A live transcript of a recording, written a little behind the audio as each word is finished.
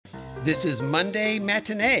This is Monday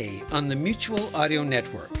Matinee on the Mutual Audio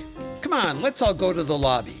Network. Come on, let's all go to the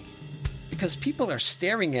lobby. Because people are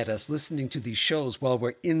staring at us listening to these shows while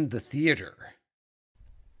we're in the theater.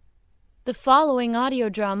 The following audio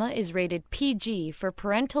drama is rated PG for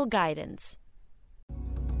parental guidance.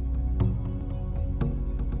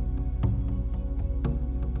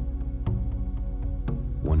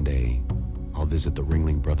 One day, I'll visit the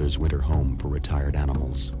Ringling Brothers winter home for retired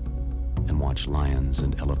animals and watch lions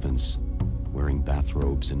and elephants wearing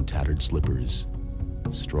bathrobes and tattered slippers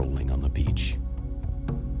strolling on the beach.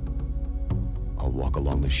 I'll walk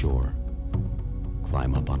along the shore,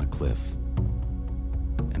 climb up on a cliff,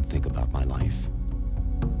 and think about my life.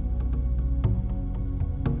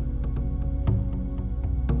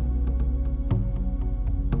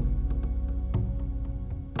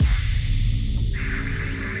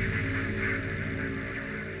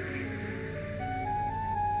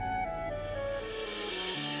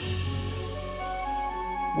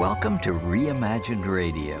 Welcome to Reimagined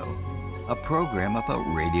Radio, a program about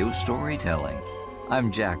radio storytelling.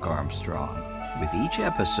 I'm Jack Armstrong. With each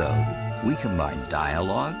episode, we combine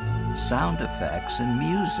dialogue, sound effects, and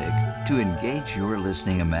music to engage your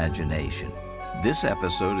listening imagination. This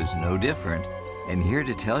episode is no different, and here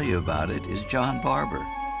to tell you about it is John Barber,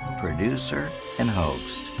 producer and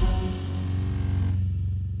host.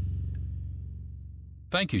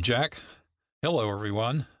 Thank you, Jack. Hello,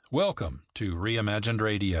 everyone. Welcome to Reimagined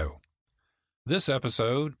Radio. This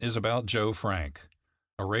episode is about Joe Frank,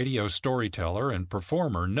 a radio storyteller and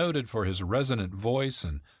performer noted for his resonant voice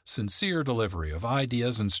and sincere delivery of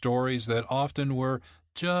ideas and stories that often were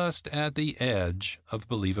just at the edge of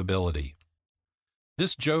believability.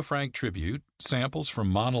 This Joe Frank tribute samples from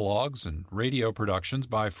monologues and radio productions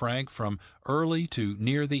by Frank from early to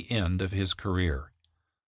near the end of his career.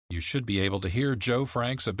 You should be able to hear Joe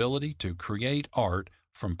Frank's ability to create art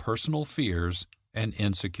from personal fears and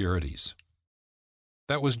insecurities.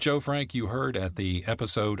 That was Joe Frank you heard at the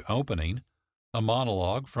episode opening, a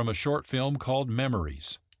monologue from a short film called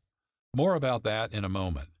Memories. More about that in a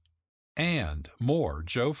moment. And more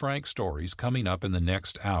Joe Frank stories coming up in the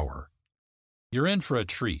next hour. You're in for a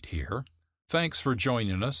treat here. Thanks for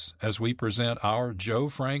joining us as we present our Joe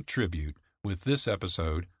Frank tribute with this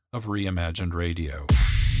episode of Reimagined Radio.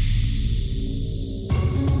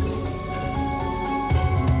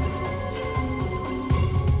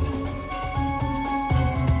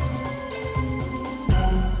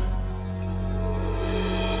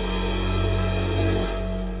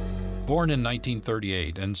 Born in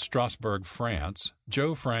 1938 in Strasbourg, France,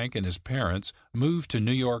 Joe Frank and his parents moved to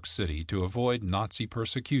New York City to avoid Nazi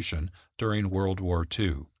persecution during World War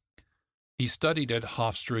II. He studied at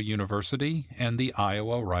Hofstra University and the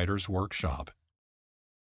Iowa Writers' Workshop.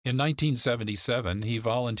 In 1977, he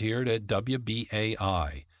volunteered at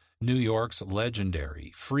WBAI, New York's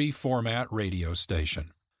legendary free-format radio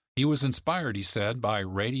station. He was inspired, he said, by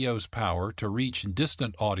radio's power to reach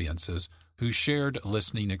distant audiences who shared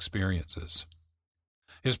listening experiences.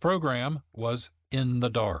 His program was In the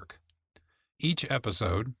Dark. Each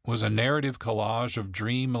episode was a narrative collage of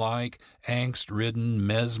dreamlike, angst-ridden,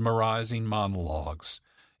 mesmerizing monologues,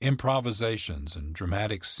 improvisations and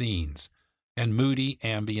dramatic scenes, and moody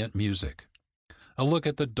ambient music. A look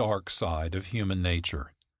at the dark side of human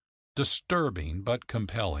nature, disturbing but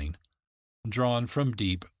compelling, drawn from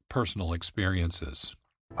deep personal experiences.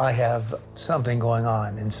 I have something going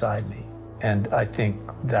on inside me. And I think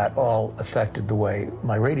that all affected the way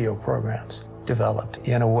my radio programs developed.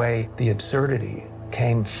 In a way, the absurdity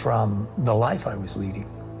came from the life I was leading.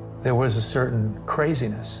 There was a certain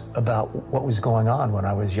craziness about what was going on when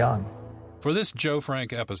I was young. For this Joe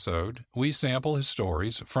Frank episode, we sample his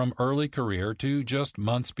stories from early career to just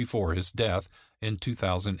months before his death in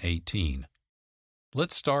 2018.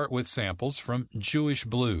 Let's start with samples from Jewish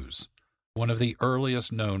Blues, one of the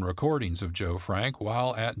earliest known recordings of Joe Frank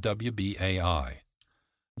while at WBAI.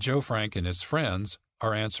 Joe Frank and his friends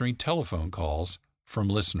are answering telephone calls from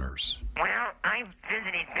listeners. Well, I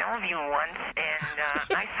visited Bellevue once,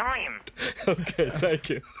 and I saw him. Okay, thank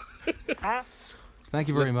you. Huh? Thank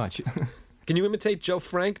you very much. Can you imitate Joe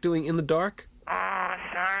Frank doing In the Dark? Oh,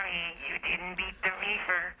 sorry, you didn't beat the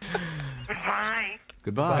reefer. Goodbye.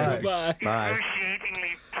 Goodbye. Goodbye. Bye.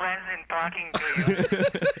 Excruciatingly pleasant talking to you.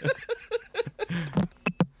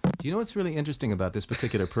 Do you know what's really interesting about this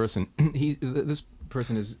particular person? This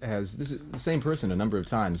person this is the same person a number of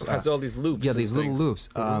times. Has all these loops. Yeah, these little loops.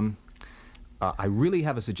 Mm-hmm. I really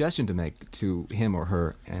have a suggestion to make to him or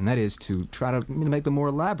her, and that is to try to make them more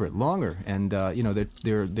elaborate, longer, and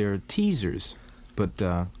they're teasers. But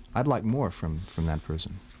I'd like more from that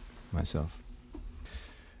person, myself.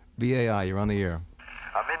 BAI, you're on the air.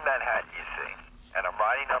 I'm in in Manhattan, you see, and I'm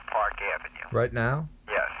riding up Park Avenue. Right now?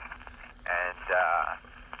 Yes. And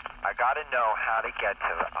I got to know how to get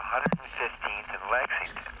to 115th and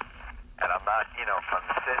Lexington. And I'm not, from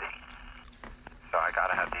the city. So I got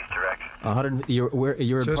to have these directions.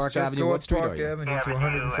 You're in Park Avenue. What street are you? Park Avenue to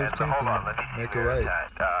 115th and make a right.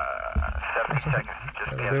 70 seconds.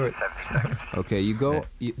 Just do it. 70 seconds. Okay, you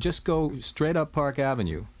just go straight up Park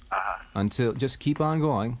Avenue until just keep on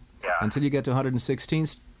going until you get to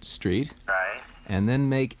 116th Street. Right. And then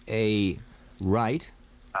make a right.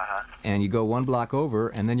 And you go one block over,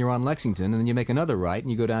 and then you're on Lexington, and then you make another right,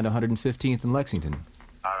 and you go down to 115th and Lexington.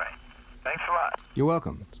 All right. Thanks a lot. You're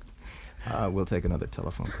welcome. We'll take another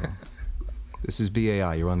telephone call. This is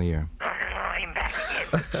BAI. You're on the air. I'm back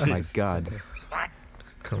again. My God. What?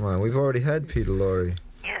 Come on, we've already had Peter Lorre.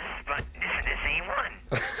 Yes, but this is the same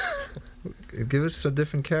one. Give us a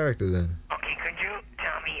different character then. Okay, could you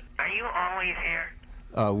tell me, are you always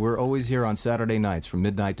here? We're always here on Saturday nights from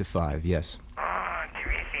midnight to 5, yes. Oh,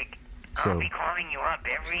 terrific. So, I'll be calling you up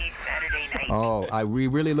every Saturday night. Oh, we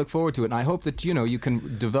really look forward to it, and I hope that you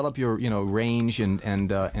can develop your range and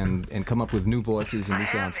come up with new voices and new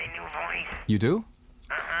sounds. I have a new voice. You do?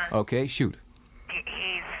 Okay, shoot.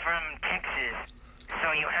 He's from Texas,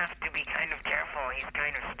 so you have to be kind of careful. He's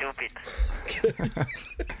kind of stupid.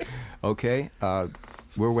 Okay,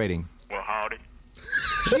 we're waiting. Well, howdy.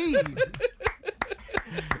 Jesus.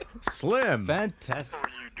 Slim. Fantastic. What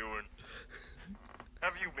are you doing?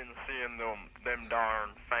 Have you been seeing them darn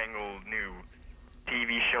fangled new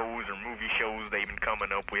TV shows or movie shows they've been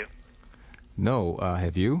coming up with? No,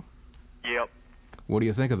 have you? Yep. What do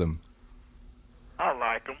you think of them? I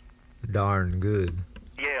like them. Darn good.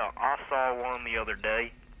 Yeah, I saw one the other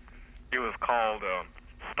day. It was called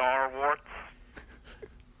Star Wars.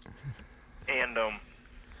 And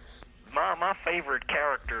my favorite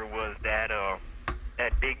character was that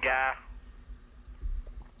big guy.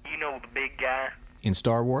 You know the big guy? In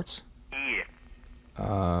Star Wars?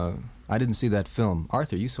 Yeah. I didn't see that film.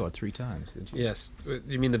 Arthur, you saw it 3 times, did you? Yes.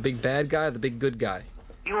 You mean the big bad guy or the big good guy?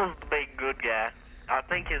 He was the big good guy. I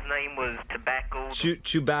think his name was Tobacco.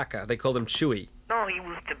 Chewbacca. They called him Chewie. No, he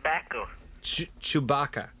was Tobacco.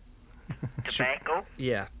 Chewbacca. Tobacco?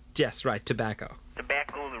 Yeah. Yes, right. Tobacco.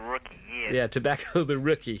 Tobacco the rookie, yeah. Yeah, Tobacco the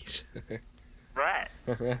rookie. Right.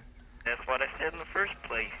 That's what I said in the first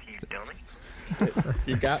place, you dummy.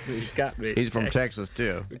 You got me. You got me. He's from Texas,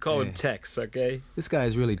 too. We call him Tex, okay? This guy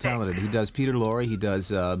is really talented. He does Peter Lorre, he does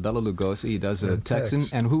Bela Lugosi, he does a Texan,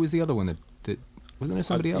 and who was the other one that wasn't there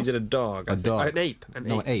somebody else? He did a dog. A dog. An ape.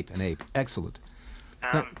 An ape. Excellent.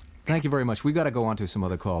 Thank you very much. We got to go on to some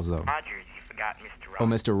other calls, though. Rogers, you forgot Mr. Rogers. Oh,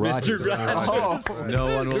 Mr. Rogers. Oh, no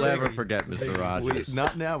one will ever forget Mr. Rogers.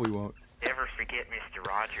 Not now, we won't. Never forget Mr.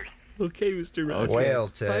 Rogers. Okay, Mr. Rogers. Well,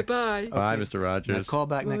 Tex. Bye-bye. Bye, Mr. Rogers. Now call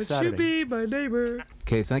back next Won't Saturday. you be my neighbor?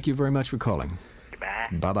 Okay, thank you very much for calling. Goodbye.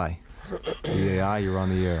 Bye-bye. BAI, you're on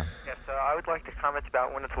the air. Yes, I would like to comment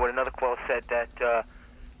about what another caller said, that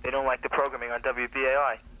they don't like the programming on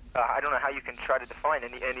WBAI. I don't know how you can try to define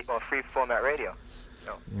any free format radio.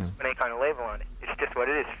 With any kind of label on it. It's just what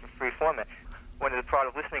it is, free format. One of the part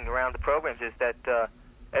of listening around the programs is that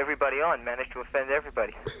everybody on managed to offend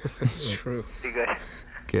everybody. That's true. Be good.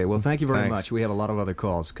 Okay, well, thank you very Thanks. much. We have a lot of other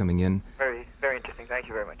calls coming in. Very, very interesting. Thank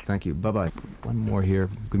you very much. Thank you. Bye-bye. One more here.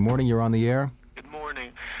 Good morning. You're on the air. Good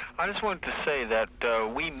morning. I just wanted to say that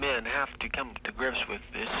we men have to come to grips with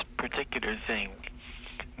this particular thing.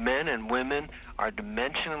 Men and women are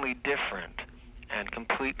dimensionally different and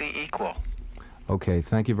completely equal. Okay,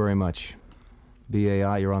 thank you very much.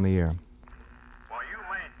 BAI, you're on the air. Well, you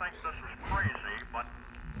may think this is crazy, but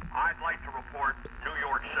I'd like to report New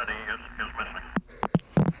York City is missing.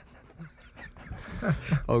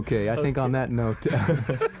 Okay, I think on that note,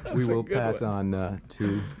 we will pass on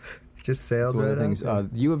to just sailed other right things.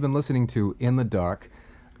 out. You have been listening to In the Dark.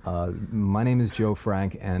 My name is Joe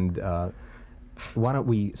Frank, and why don't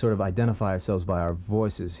we sort of identify ourselves by our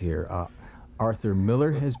voices here? Arthur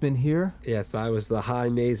Miller has been here. Yes, I was the high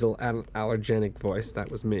nasal allergenic voice.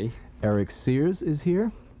 That was me. Eric Sears is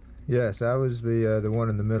here. Yes, I was the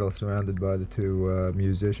one in the middle, surrounded by the 2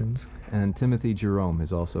 musicians. And Timothy Jerome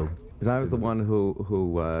is also. I was the one who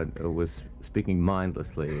was speaking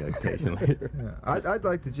mindlessly occasionally. Yeah. I'd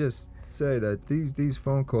like to just say that these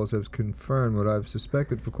phone calls have confirmed what I've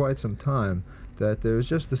suspected for quite some time, that there's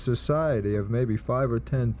just a society of maybe 5 or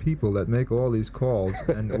 10 people that make all these calls,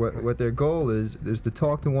 and what their goal is to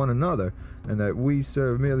talk to one another, and that we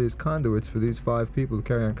serve merely as conduits for these 5 people to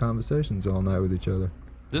carry on conversations all night with each other.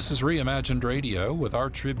 This is Reimagined Radio with our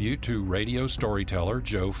tribute to radio storyteller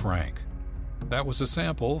Joe Frank. That was a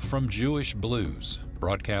sample from Jewish Blues,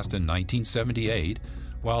 broadcast in 1978,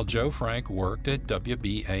 while Joe Frank worked at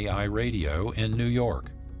WBAI Radio in New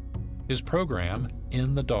York. His program,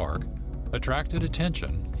 In the Dark, attracted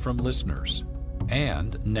attention from listeners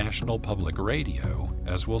and National Public Radio,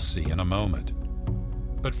 as we'll see in a moment.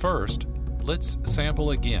 But first, let's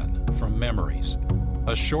sample again from Memories,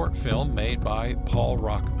 a short film made by Paul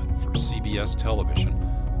Rockman for CBS Television,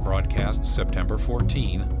 broadcast September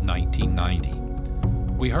 14, 1990.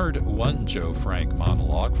 We heard one Joe Frank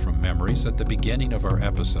monologue from Memories at the beginning of our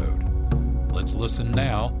episode. Let's listen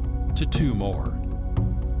now to two more.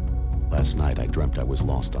 Last night I dreamt I was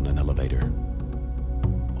lost on an elevator.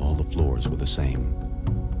 All the floors were the same.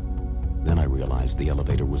 Then I realized the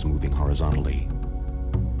elevator was moving horizontally.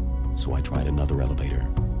 So I tried another elevator,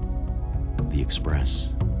 the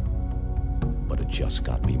Express. But it just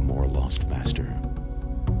got me more lost faster.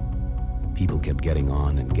 People kept getting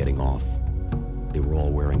on and getting off. They were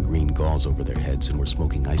all wearing green gauze over their heads and were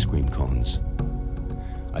smoking ice cream cones.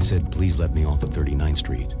 I said, "Please let me off at 39th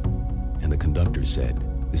Street. And the conductor said,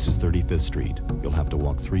 "This is 35th Street. You'll have to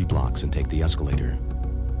walk 3 blocks and take the escalator."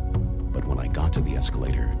 But when I got to the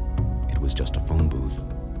escalator, it was just a phone booth.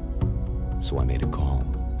 So I made a call.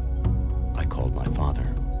 I called my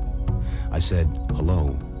father. I said,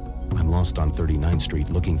 "Hello, I'm lost on 39th Street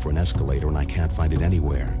looking for an escalator and I can't find it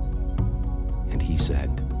anywhere." And he said,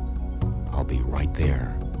 "I'll be right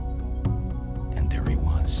there." And there he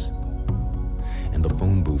was. And the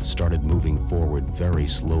phone booth started moving forward very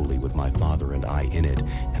slowly with my father and I in it,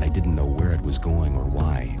 and I didn't know where it was going or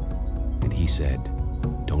why. And he said,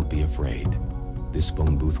 "Don't be afraid. This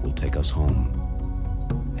phone booth will take us home."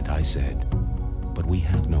 And I said, "But we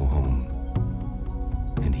have no home."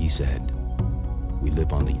 And he said, "We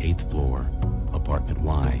live on the 8th floor, apartment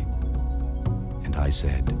Y." And I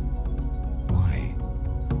said, "Why?"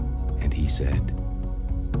 And he said,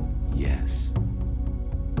 "Yes."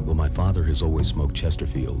 Well, my father has always smoked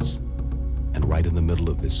Chesterfields, and right in the middle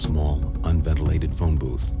of this small, unventilated phone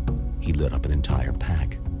booth, he lit up an entire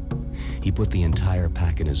pack. He put the entire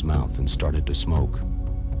pack in his mouth and started to smoke.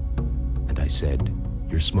 And I said,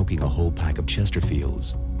 "You're smoking a whole pack of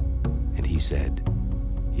Chesterfields." And he said,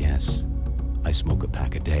 "Yes, I smoke a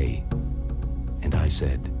pack a day." And I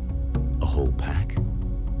said, "A whole pack?"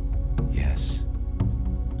 "Yes,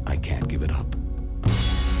 I can't give it up."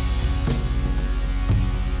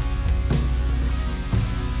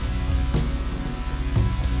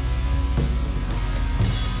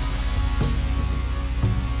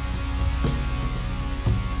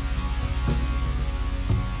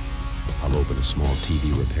 I'll open a small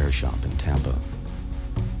TV repair shop in Tampa.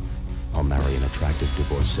 I'll marry an attractive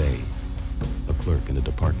divorcee, a clerk in a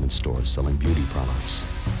department store selling beauty products.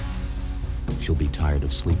 She'll be tired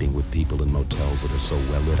of sleeping with people in motels that are so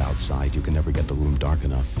well lit outside you can never get the room dark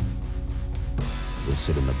enough. We'll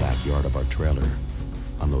sit in the backyard of our trailer,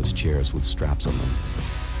 on those chairs with straps on them,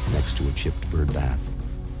 next to a chipped bird bath.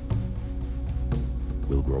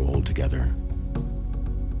 We'll grow old together.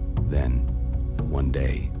 Then, one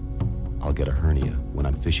day, I'll get a hernia when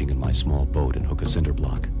I'm fishing in my small boat and hook a cinder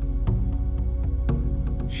block.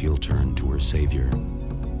 She'll turn to her savior,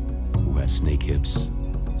 who has snake hips,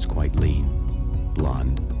 is quite lean,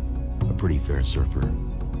 blonde, a pretty fair surfer,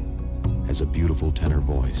 has a beautiful tenor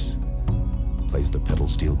voice, plays the pedal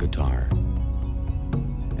steel guitar,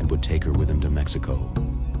 and would take her with him to Mexico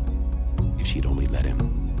if she'd only let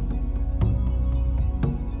him.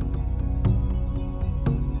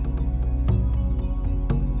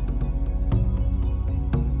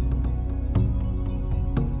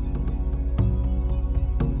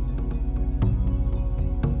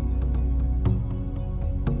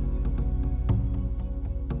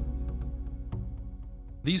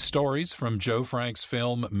 These stories from Joe Frank's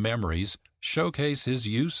film Memories showcase his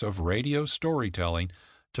use of radio storytelling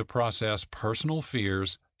to process personal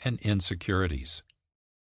fears and insecurities.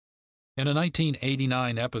 In a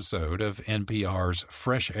 1989 episode of NPR's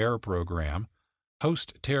Fresh Air program,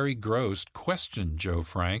 host Terry Gross questioned Joe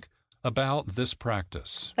Frank about this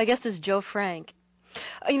practice. I guess as Joe Frank,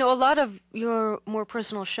 a lot of your more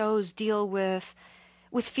personal shows deal with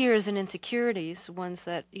fears and insecurities, ones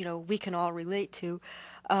that, we can all relate to.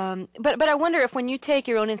 But I wonder if when you take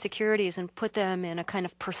your own insecurities and put them in a kind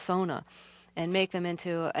of persona and make them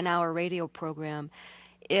into an hour radio program,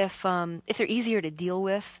 if they're easier to deal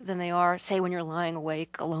with than they are, say, when you're lying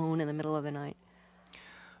awake alone in the middle of the night.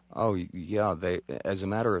 Oh, yeah. As a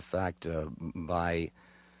matter of fact, by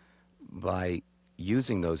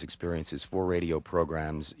using those experiences for radio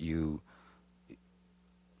programs, you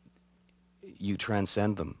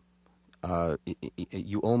transcend them.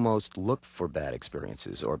 you almost look for bad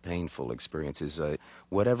experiences or painful experiences.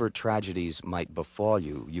 Whatever tragedies might befall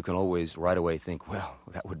you, you can always right away think, well,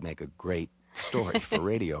 that would make a great story for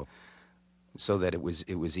radio. So that it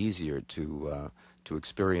was easier to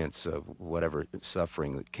experience whatever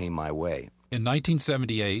suffering that came my way. In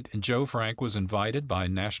 1978, Joe Frank was invited by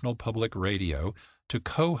National Public Radio to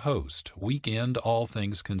co-host Weekend All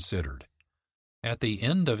Things Considered. At the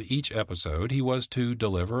end of each episode, he was to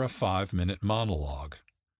deliver a 5-minute monologue.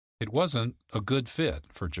 It wasn't a good fit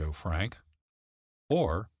for Joe Frank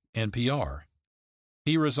or NPR.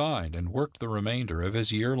 He resigned and worked the remainder of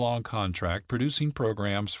his year-long contract producing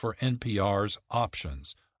programs for NPR's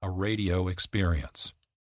Options, a radio experience.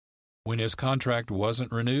 When his contract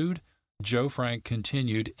wasn't renewed, Joe Frank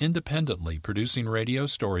continued independently producing radio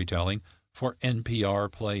storytelling for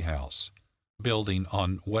NPR Playhouse, building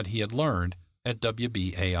on what he had learned at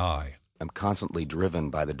WBAI. I'm constantly driven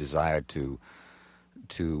by the desire to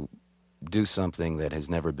do something that has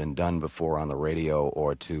never been done before on the radio,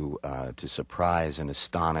 or to surprise and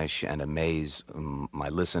astonish and amaze my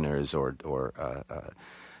listeners, or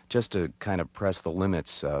just to kind of press the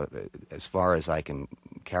limits as far as I can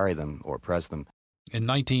carry them or press them. In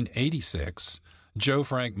 1986, Joe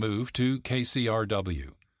Frank moved to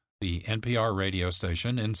KCRW, the NPR radio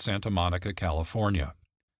station in Santa Monica, California.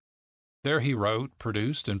 There he wrote,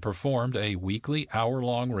 produced, and performed a weekly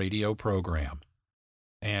hour-long radio program.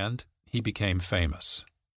 And he became famous.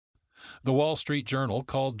 The Wall Street Journal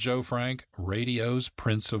called Joe Frank radio's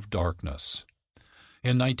Prince of Darkness.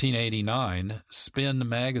 In 1989, Spin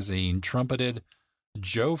magazine trumpeted,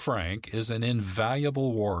 "Joe Frank is an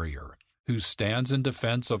invaluable warrior who stands in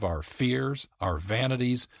defense of our fears, our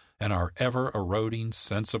vanities, and our ever-eroding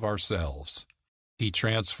sense of ourselves. He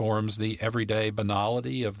transforms the everyday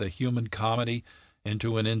banality of the human comedy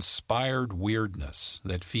into an inspired weirdness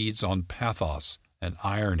that feeds on pathos and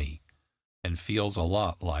irony and feels a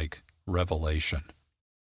lot like revelation.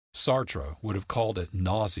 Sartre would have called it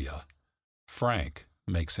nausea. Frank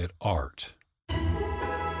makes it art."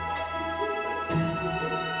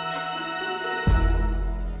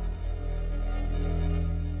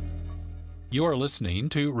 You are listening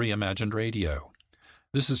to Reimagined Radio.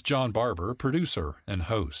 This is John Barber, producer and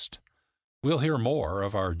host. We'll hear more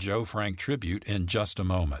of our Joe Frank tribute in just a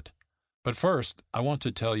moment. But first, I want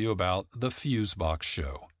to tell you about the Fusebox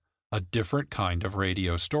Show, a different kind of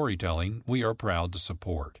radio storytelling we are proud to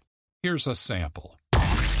support. Here's a sample.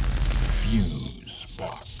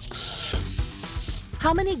 Fusebox.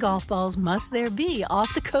 How many golf balls must there be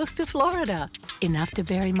off the coast of Florida? Enough to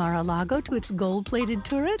bury Mar-a-Lago to its gold-plated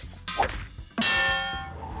turrets?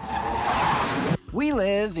 We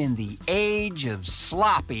live in the age of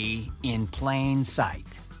sloppy in plain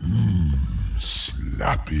sight.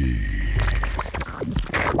 Sloppy.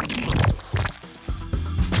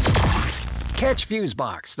 Catch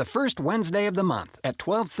Fusebox the first Wednesday of the month at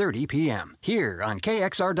 12:30 p.m. here on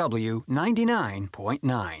KXRW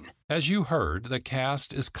 99.9. As you heard, the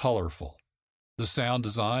cast is colorful. The sound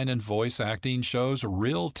design and voice acting shows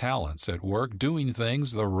real talents at work doing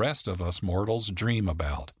things the rest of us mortals dream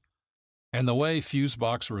about. And the way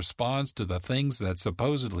Fusebox responds to the things that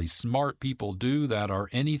supposedly smart people do that are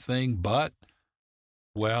anything but,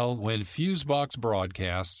 well, when Fusebox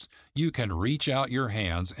broadcasts, you can reach out your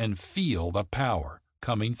hands and feel the power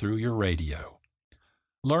coming through your radio.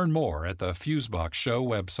 Learn more at the Fusebox Show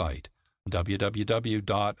website,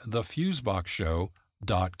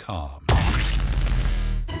 www.thefuseboxshow.com.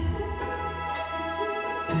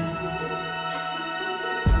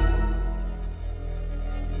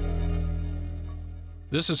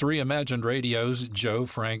 This is Reimagined Radio's Joe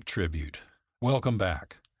Frank Tribute. Welcome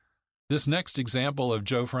back. This next example of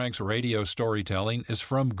Joe Frank's radio storytelling is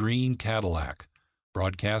from Green Cadillac,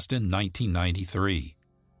 broadcast in 1993.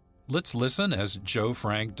 Let's listen as Joe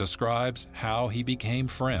Frank describes how he became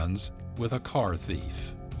friends with a car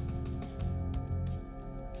thief.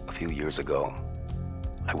 A few years ago,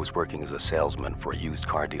 I was working as a salesman for a used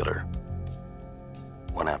car dealer.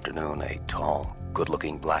 One afternoon, a tall,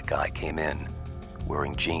 good-looking black guy came in,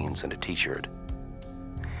 wearing jeans and a t-shirt.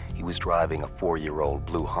 He was driving a 4-year-old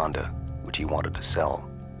blue Honda, which he wanted to sell.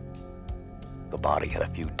 The body had a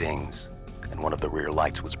few dings, and one of the rear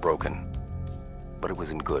lights was broken, but it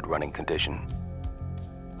was in good running condition.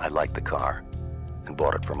 I liked the car and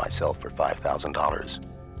bought it for myself for $5,000.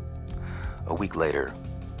 A week later,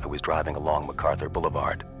 I was driving along MacArthur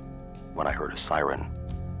Boulevard when I heard a siren.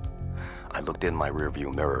 I looked in my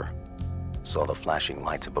rearview mirror, saw the flashing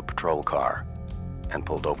lights of a patrol car, and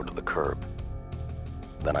pulled over to the curb.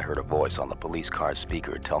 Then I heard a voice on the police car's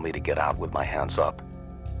speaker tell me to get out with my hands up.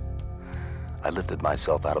 I lifted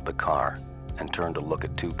myself out of the car and turned to look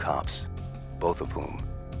at two cops, both of whom,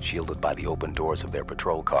 shielded by the open doors of their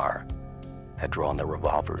patrol car, had drawn their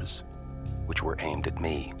revolvers, which were aimed at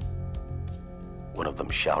me. One of them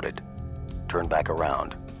shouted, "Turn back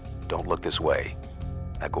around. Don't look this way.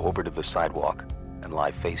 Now go over to the sidewalk and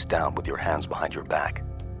lie face down with your hands behind your back."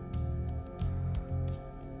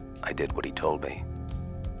 I did what he told me,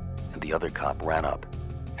 and the other cop ran up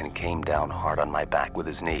and came down hard on my back with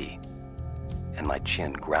his knee, and my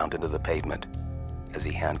chin ground into the pavement as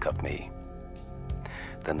he handcuffed me.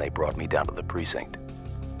 Then they brought me down to the precinct,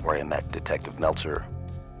 where I met Detective Meltzer.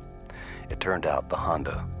 It turned out the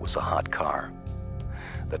Honda was a hot car.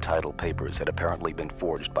 The title papers had apparently been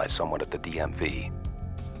forged by someone at the DMV.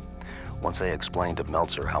 Once I explained to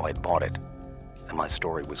Meltzer how I'd bought it, and my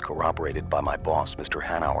story was corroborated by my boss, Mr.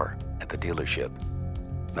 Hanauer, at the dealership,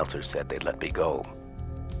 Meltzer said they'd let me go.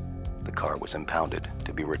 The car was impounded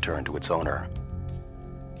to be returned to its owner.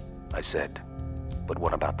 I said, "But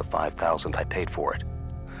what about the $5,000 I paid for it?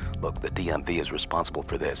 Look, the DMV is responsible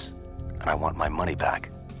for this, and I want my money back."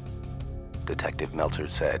 Detective Meltzer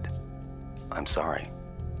said, "I'm sorry.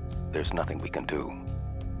 There's nothing we can do."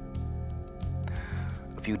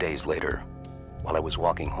 A few days later, while I was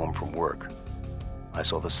walking home from work, I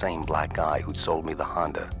saw the same black guy who'd sold me the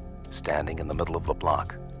Honda standing in the middle of the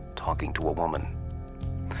block, talking to a woman.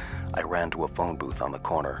 I ran to a phone booth on the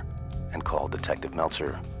corner and called Detective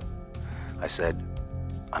Meltzer. I said,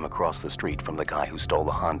 "I'm across the street from the guy who stole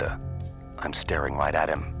the Honda. I'm staring right at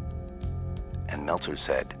him." And Meltzer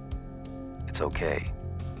said, "It's okay.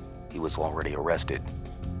 He was already arrested.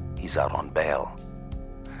 He's out on bail."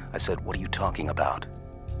 I said, "What are you talking about?"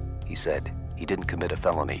 He said, "He didn't commit a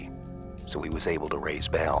felony, so he was able to raise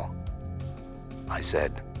bail." I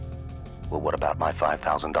said, "Well, what about my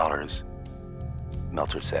 $5,000?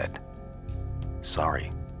 Meltzer said,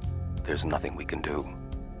 "Sorry, there's nothing we can do."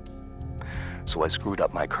 So I screwed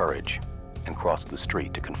up my courage and crossed the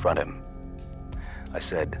street to confront him. I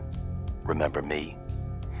said, "Remember me?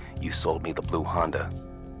 You sold me the blue Honda,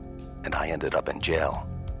 and I ended up in jail,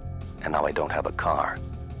 and now I don't have a car,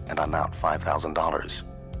 and I'm out $5,000.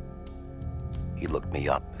 He looked me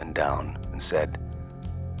up and down and said,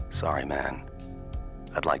 "Sorry, man.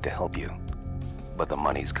 I'd like to help you, but the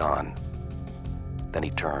money's gone." Then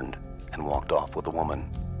he turned and walked off with a woman.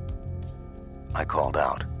 I called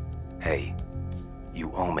out, "Hey,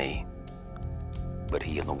 you owe me." But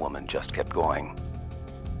he and the woman just kept going.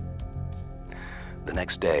 The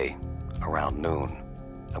next day, around noon,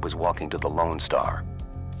 I was walking to the Lone Star,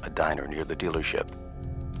 a diner near the dealership,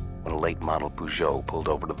 when a late model Peugeot pulled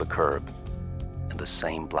over to the curb, and the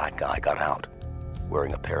same black guy got out,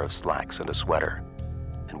 wearing a pair of slacks and a sweater,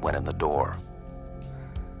 and went in the door.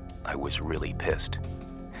 I was really pissed.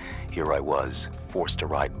 Here I was, forced to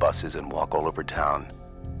ride buses and walk all over town,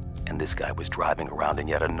 and this guy was driving around in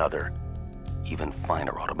yet another, even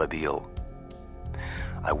finer automobile.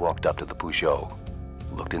 I walked up to the Peugeot,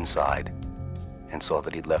 looked inside, and saw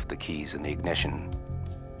that he'd left the keys in the ignition.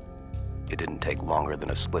 It didn't take longer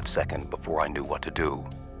than a split second before I knew what to do,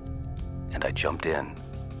 and I jumped in,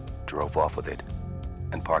 drove off with it,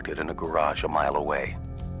 and parked it in a garage a mile away.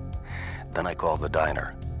 Then I called the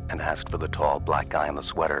diner and asked for the tall black guy in the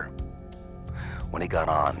sweater. When he got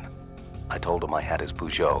on, I told him I had his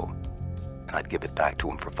Peugeot, and I'd give it back to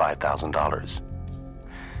him for $5,000.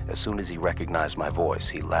 As soon as he recognized my voice,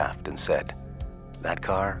 he laughed and said, "That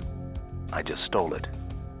car? I just stole it.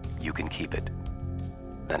 You can keep it."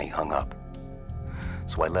 Then he hung up.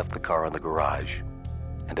 So I left the car in the garage,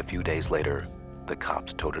 and a few days later, the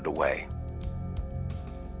cops towed it away.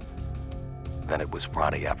 Then it was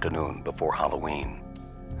Friday afternoon before Halloween.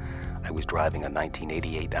 I was driving a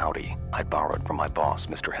 1988 Audi I'd borrowed from my boss,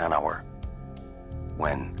 Mr. Hanauer,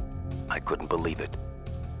 when, I couldn't believe it,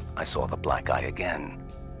 I saw the black guy again,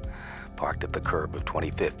 parked at the curb of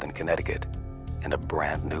 25th and Connecticut in a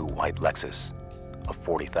brand new white Lexus, a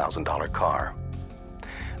 $40,000 car.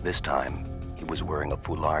 This time, he was wearing a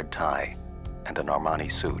foulard tie and an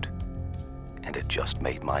Armani suit, and it just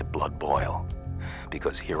made my blood boil,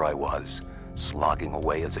 because here I was, slogging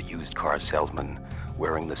away as a used car salesman,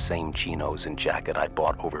 wearing the same chinos and jacket I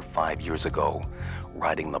bought over 5 years ago,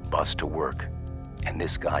 riding the bus to work, and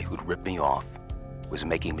this guy who'd ripped me off was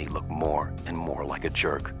making me look more and more like a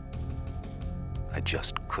jerk. I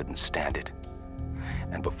just couldn't stand it.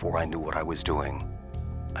 And before I knew what I was doing,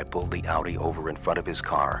 I pulled the Audi over in front of his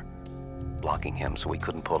car, blocking him so he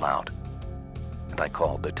couldn't pull out, and I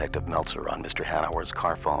called Detective Meltzer on Mr. Hanauer's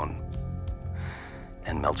car phone.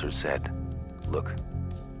 And Meltzer said, "Look,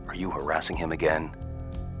 are you harassing him again?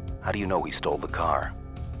 How do you know he stole the car?"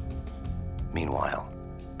 Meanwhile,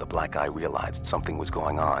 The black guy realized something was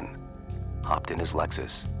going on, hopped in his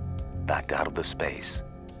Lexus, backed out of the space,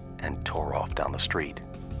 and tore off down the street.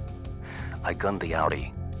 I gunned the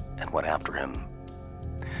Audi and went after him.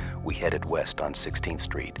 We headed west on 16th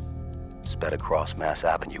Street, sped across Mass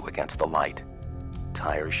Avenue against the light,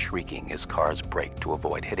 tires shrieking as cars braked to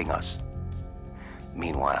avoid hitting us.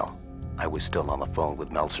 Meanwhile, I was still on the phone with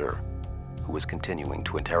Meltzer, who was continuing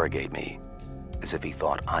to interrogate me, as if he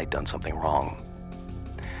thought I'd done something wrong.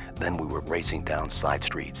 Then we were racing down side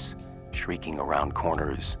streets, shrieking around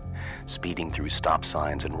corners, speeding through stop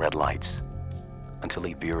signs and red lights, until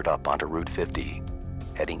he veered up onto Route 50,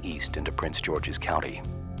 heading east into Prince George's County.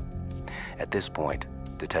 At this point,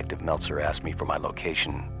 Detective Meltzer asked me for my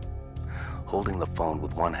location. Holding the phone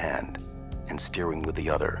with one hand and steering with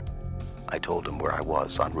the other, I told him where I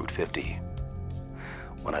was on Route 50.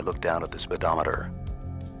 When I looked down at the speedometer,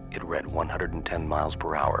 it read 110 miles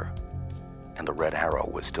per hour, and the red arrow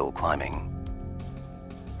was still climbing.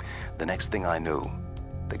 The next thing I knew,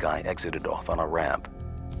 the guy exited off on a ramp,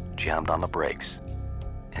 jammed on the brakes,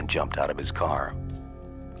 and jumped out of his car.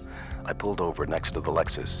 I pulled over next to the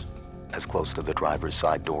Lexus, as close to the driver's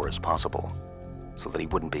side door as possible, so that he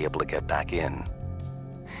wouldn't be able to get back in.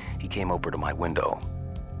 He came over to my window.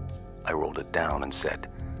 I rolled it down and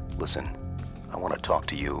said, "Listen, I want to talk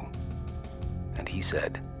to you." And he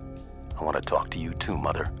said, "I want to talk to you too,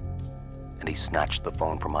 Mother." And he snatched the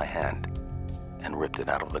phone from my hand and ripped it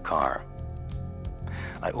out of the car.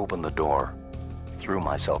 I opened the door, threw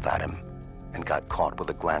myself at him, and got caught with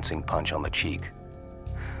a glancing punch on the cheek.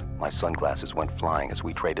 My sunglasses went flying as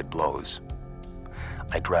we traded blows.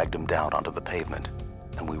 I dragged him down onto the pavement,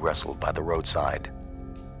 and we wrestled by the roadside.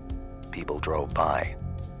 People drove by,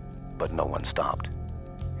 but no one stopped.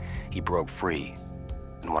 He broke free,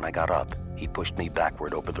 and when I got up, he pushed me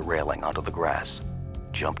backward over the railing onto the grass,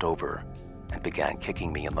 jumped over, and began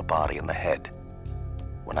kicking me in the body and the head,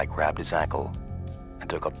 when I grabbed his ankle and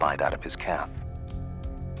took a bite out of his calf.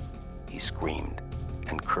 He screamed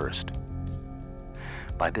and cursed.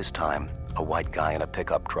 By this time, a white guy in a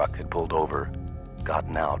pickup truck had pulled over,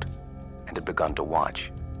 gotten out, and had begun to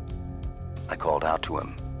watch. I called out to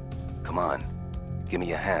him, "Come on, give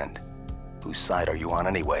me a hand. Whose side are you on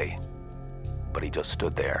anyway?" But he just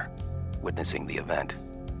stood there, witnessing the event.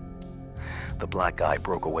 The black guy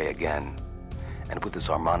broke away again, and with his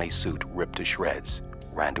Armani suit ripped to shreds,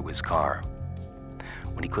 ran to his car.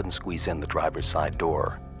 When he couldn't squeeze in the driver's side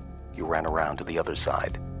door, he ran around to the other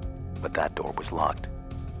side, but that door was locked,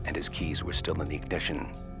 and his keys were still in the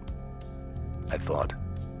ignition. I thought,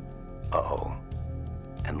 uh-oh,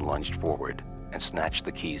 and lunged forward and snatched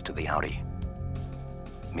the keys to the Audi.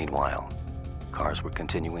 Meanwhile, cars were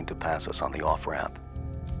continuing to pass us on the off-ramp.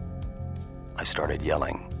 I started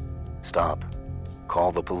yelling, "Stop,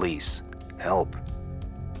 call the police, help."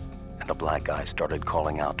 And the black guy started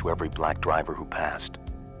calling out to every black driver who passed,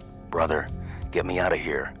 "Brother, get me out of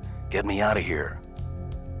here, get me out of here."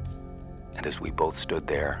 And as we both stood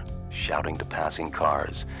there, shouting to passing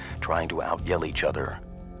cars, trying to out-yell each other,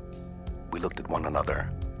 we looked at one another,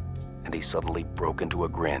 and he suddenly broke into a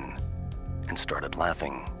grin and started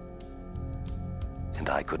laughing. And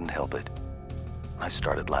I couldn't help it. I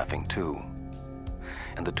started laughing too.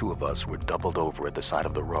 And the two of us were doubled over at the side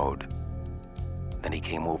of the road. Then he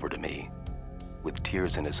came over to me. With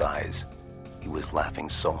tears in his eyes, he was laughing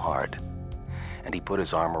so hard. And he put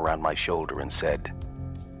his arm around my shoulder and said,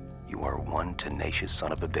 "You are one tenacious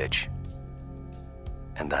son of a bitch."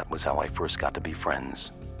 And that was how I first got to be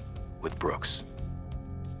friends with Brooks.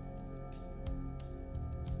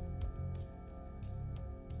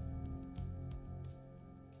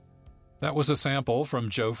 That was a sample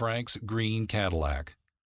from Joe Frank's Green Cadillac.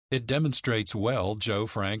 It demonstrates well Joe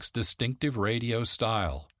Frank's distinctive radio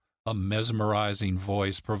style, a mesmerizing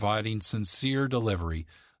voice providing sincere delivery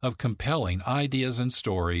of compelling ideas and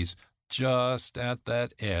stories just at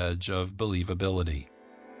that edge of believability.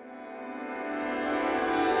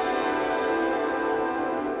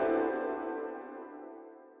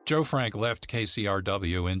 Joe Frank left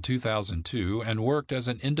KCRW in 2002 and worked as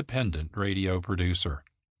an independent radio producer.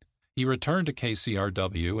 He returned to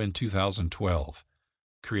KCRW in 2012,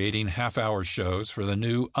 creating half-hour shows for the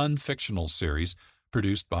new Unfictional series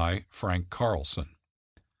produced by Frank Carlson.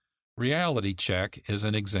 Reality Check is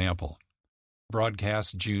an example.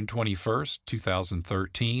 Broadcast June 21,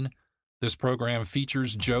 2013, this program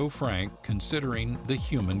features Joe Frank considering the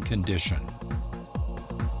human condition.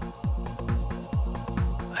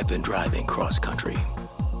 I've been driving cross-country.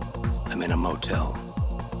 I'm in a motel.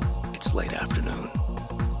 It's late afternoon.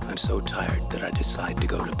 I'm so tired that I decide to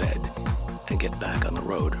go to bed and get back on the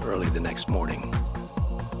road early the next morning.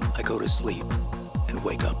 I go to sleep and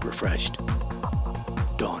wake up refreshed.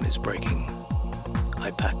 Dawn is breaking. I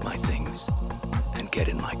pack my things and get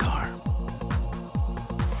in my car.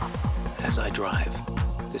 As I drive,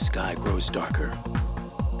 the sky grows darker.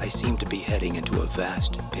 I seem to be heading into a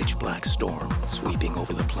vast, pitch-black storm sweeping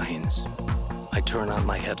over the plains. I turn on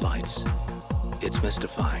my headlights. It's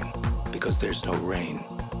mystifying because there's no rain,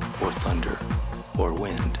 or thunder, or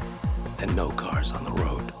wind, and no cars on the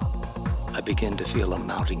road. I begin to feel a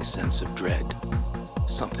mounting sense of dread.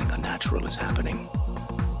 Something unnatural is happening.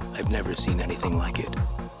 I've never seen anything like it.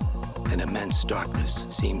 An immense darkness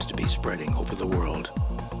seems to be spreading over the world.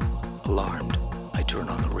 Alarmed, I turn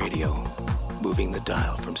on the radio, moving the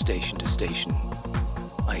dial from station to station.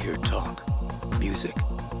 I hear talk, music,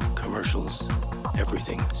 commercials.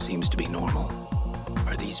 Everything seems to be normal.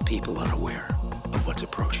 Are these people unaware of what's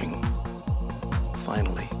approaching?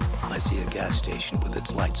 Finally, I see a gas station with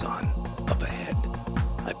its lights on, up ahead.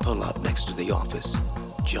 I pull up next to the office,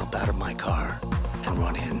 jump out of my car, and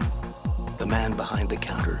run in. The man behind the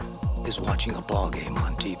counter is watching a ball game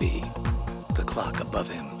on TV. The clock above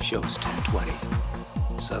him shows 10:20.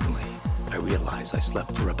 Suddenly, I realize I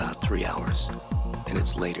slept for about 3 hours, and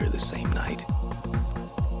it's later the same night.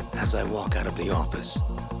 As I walk out of the office,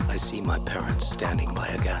 I see my parents standing by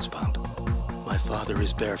a gas pump. My father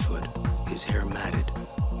is barefoot, his hair matted,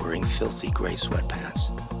 wearing filthy gray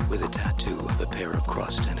sweatpants, with a tattoo of a pair of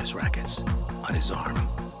cross tennis rackets on his arm.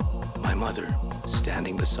 My mother,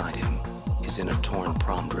 standing beside him, is in a torn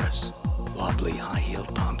prom dress, wobbly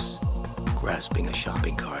high-heeled pumps, grasping a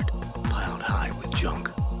shopping cart piled high with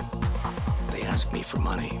junk. They ask me for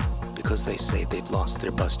money because they say they've lost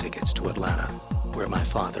their bus tickets to Atlanta, where my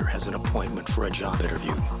father has an appointment for a job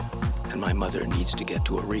interview, and my mother needs to get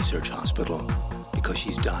to a research hospital because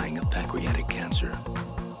she's dying of pancreatic cancer.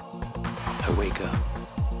 I wake up.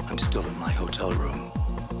 I'm still in my hotel room.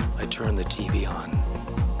 I turn the TV on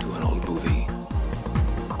to an old movie.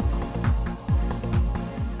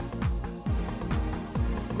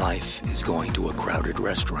 Life is going to a crowded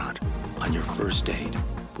restaurant on your first date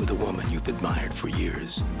with a woman you've admired for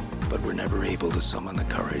years, but were never able to summon the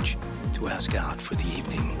courage to ask out for the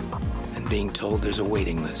evening, and being told there's a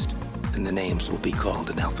waiting list and the names will be called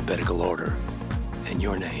in alphabetical order, and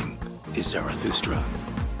your name is Zarathustra.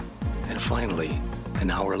 And finally, an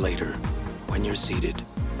hour later, when you're seated,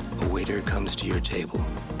 a waiter comes to your table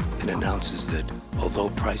and announces that although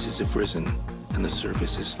prices have risen and the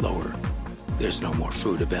service is slower, there's no more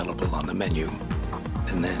food available on the menu.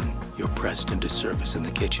 And then you're pressed into service in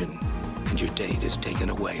the kitchen, and your date is taken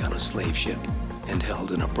away on a slave ship and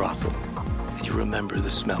held in a brothel. And you remember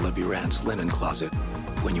the smell of your aunt's linen closet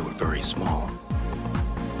when you were very small.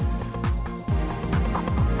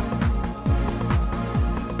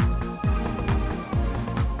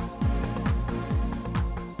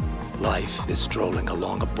 Life is strolling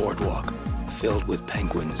along a boardwalk filled with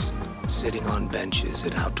penguins, sitting on benches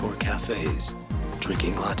at outdoor cafes,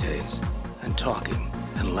 drinking lattes, and talking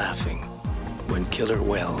and laughing, when killer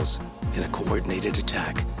whales, in a coordinated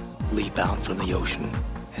attack, leap out from the ocean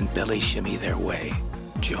and belly shimmy their way,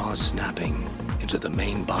 jaws snapping, into the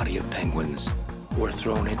main body of penguins, who are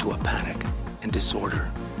thrown into a panic and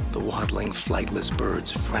disorder, the waddling, flightless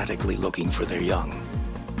birds frantically looking for their young,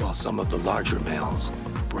 while some of the larger males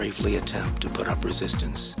bravely attempt to put up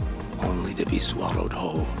resistance, only to be swallowed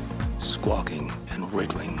whole, squawking and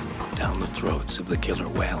wriggling down the throats of the killer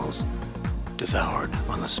whales, devoured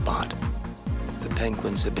on the spot. The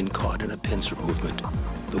penguins have been caught in a pincer movement,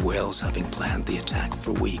 the whales having planned the attack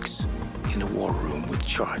for weeks, in a war room with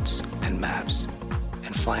charts and maps,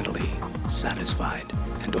 and finally, satisfied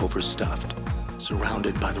and overstuffed,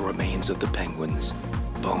 surrounded by the remains of the penguins,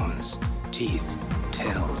 bones, teeth,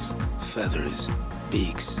 tails, feathers,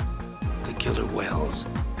 beaks, the killer whales,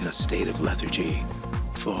 in a state of lethargy,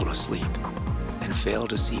 fall asleep and fail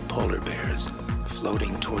to see polar bears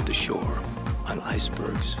floating toward the shore on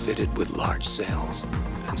icebergs fitted with large sails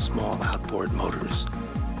and small outboard motors,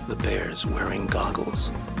 the bears wearing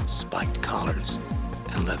goggles, spiked collars,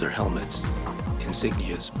 and leather helmets,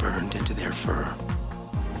 insignias burned into their fur.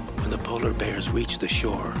 When the polar bears reach the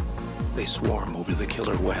shore, they swarm over the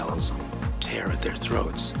killer whales, tear at their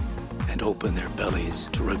throats, and open their bellies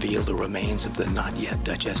to reveal the remains of the not yet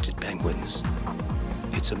digested penguins.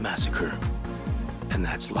 It's a massacre, and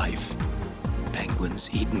that's life. Penguins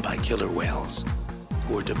eaten by killer whales,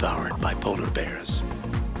 who are devoured by polar bears.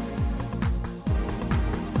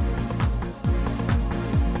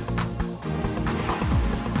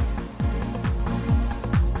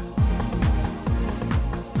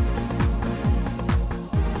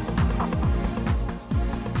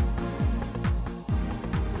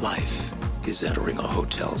 Life is entering a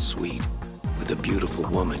hotel suite with a beautiful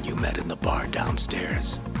woman you met in the bar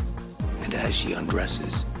downstairs. And as she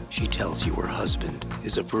undresses, she tells you her husband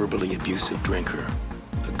is a verbally abusive drinker,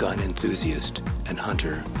 a gun enthusiast and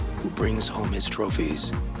hunter who brings home his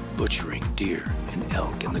trophies, butchering deer and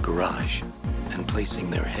elk in the garage and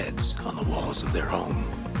placing their heads on the walls of their home.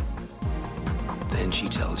 Then she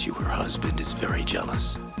tells you her husband is very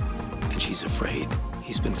jealous, and she's afraid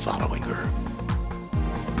he's been following her.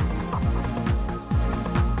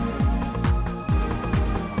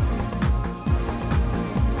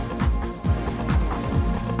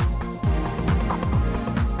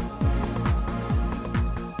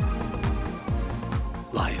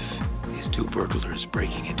 Life is two burglars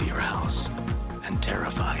breaking into your house, and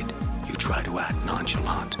terrified, you try to act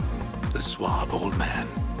nonchalant, the suave old man.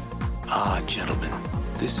 Ah, gentlemen,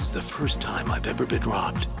 this is the first time I've ever been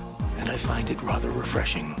robbed, and I find it rather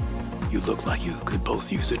refreshing. You look like you could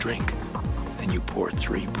both use a drink, and you pour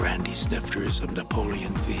 3 brandy snifters of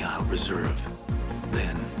Napoleon VL Reserve.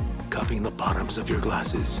 Then, cupping the bottoms of your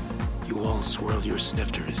glasses, you all swirl your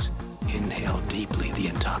snifters, inhale deeply the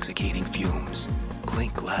intoxicating fumes,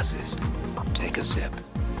 clink glasses, take a sip,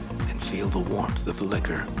 and feel the warmth of the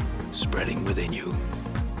liquor spreading within you.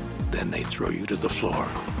 Then they throw you to the floor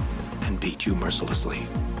and beat you mercilessly.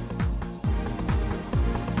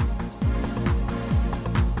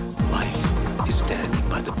 Life is standing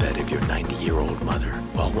by the bed of your 90-year-old mother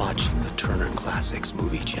while watching the Turner Classics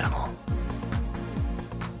movie channel.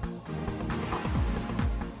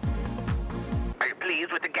 Are you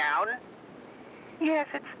pleased with the gown? Yes,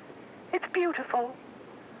 it's beautiful.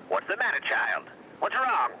 What's the matter, child? What's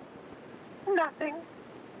wrong? Nothing.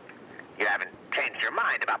 You haven't changed your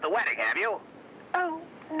mind about the wedding, have you? Oh,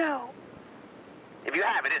 no. If you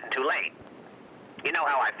have, it isn't too late. You know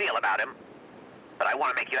how I feel about him. But I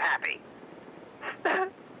want to make you happy.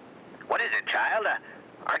 What is it, child?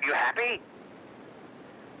 Aren't you happy?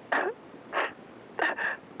 I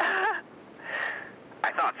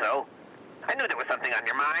thought so. I knew there was something on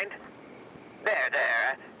your mind.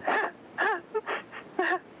 There.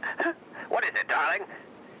 What is it, darling?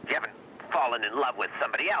 You haven't fallen in love with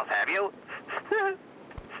somebody else, have you?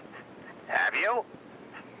 Have you?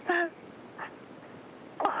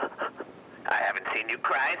 I haven't seen you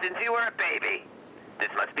cry since you were a baby. This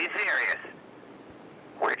must be serious.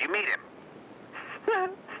 Where'd you meet him?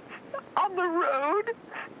 On the road.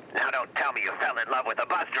 Now don't tell me you fell in love with a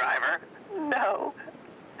bus driver. No.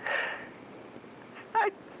 I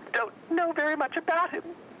don't know very much about him,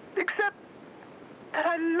 except that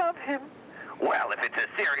I love him. Well, if it's as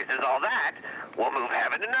serious as all that, we'll move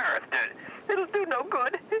heaven and earth to... It'll do no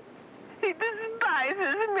good. He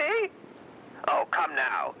despises me. Oh, come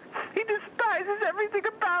now. He despises everything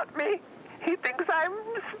about me. He thinks I'm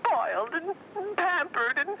spoiled and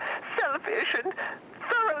pampered and selfish and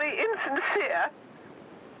thoroughly insincere.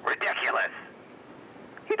 Ridiculous.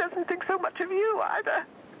 He doesn't think so much of you, either.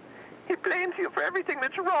 He blames you for everything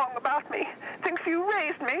that's wrong about me. Thinks you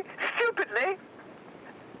raised me stupidly.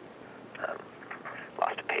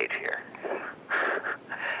 Lost a page here.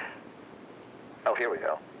 Oh, here we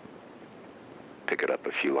go. Pick it up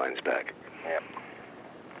a few lines back. Yep.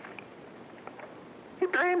 He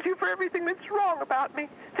blames you for everything that's wrong about me.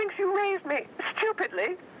 Thinks you raised me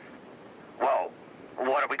stupidly. Well,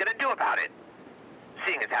 what are we going to do about it?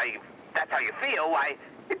 Seeing as that's how you feel, why...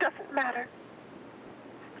 It doesn't matter.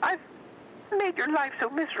 I've made your life so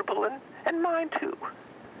miserable, and mine too.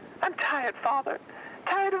 I'm tired, Father.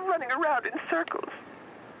 Tired of running around in circles.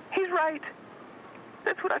 He's right.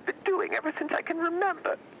 That's what I've been doing ever since I can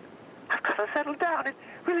remember. I've got to settle down. It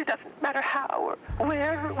really doesn't matter how or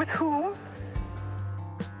where or with whom.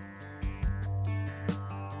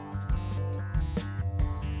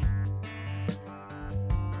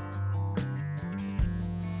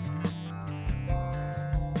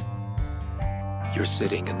 You're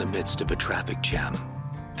sitting in the midst of a traffic jam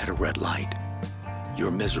at a red light.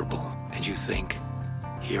 You're miserable, and you think,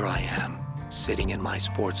 here I am, sitting in my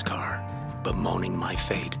sports car, bemoaning my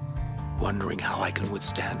fate, wondering how I can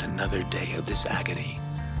withstand another day of this agony,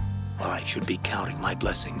 while I should be counting my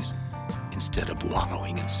blessings instead of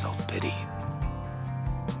wallowing in self-pity.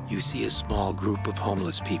 You see a small group of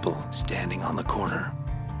homeless people standing on the corner,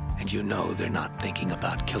 and you know they're not thinking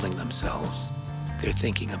about killing themselves. They're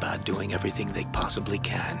thinking about doing everything they possibly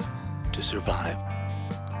can to survive.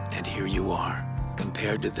 And here you are,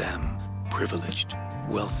 compared to them, privileged,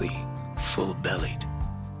 wealthy, full-bellied,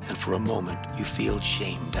 and for a moment you feel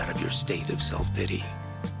shamed out of your state of self-pity.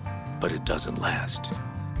 But it doesn't last.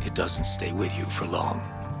 It doesn't stay with you for long.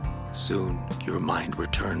 Soon, your mind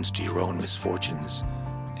returns to your own misfortunes,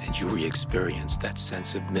 and you re-experience that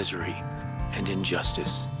sense of misery and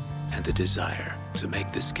injustice and the desire to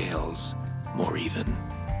make the scales more even.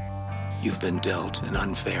 You've been dealt an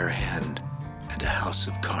unfair hand, and a house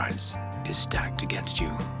of cards is stacked against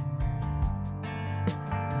you.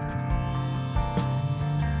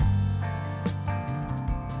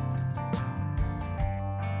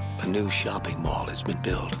 A new shopping mall has been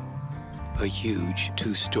built. A huge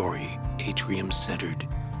 2-story, atrium-centered,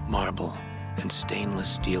 marble and stainless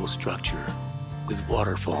steel structure with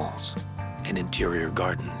waterfalls and interior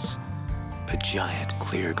gardens. A giant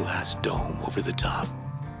clear glass dome over the top.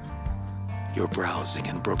 You're browsing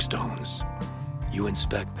in Brookstones. You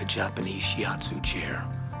inspect a Japanese shiatsu chair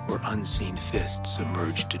where unseen fists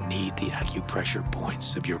emerge to knead the acupressure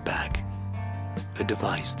points of your back. A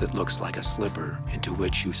device that looks like a slipper into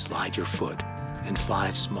which you slide your foot, and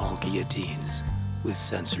 5 small guillotines with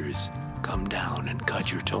sensors come down and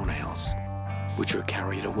cut your toenails, which are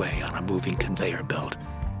carried away on a moving conveyor belt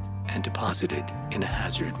and deposited in a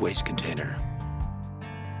hazard waste container.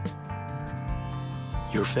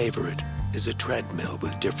 Your favorite is a treadmill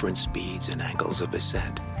with different speeds and angles of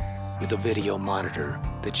ascent, with a video monitor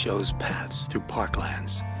that shows paths through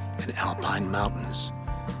parklands and alpine mountains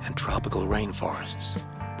and tropical rainforests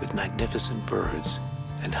with magnificent birds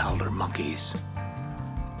and howler monkeys.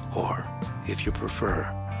 Or, if you prefer,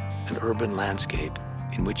 an urban landscape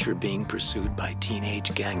in which you're being pursued by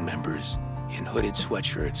teenage gang members in hooded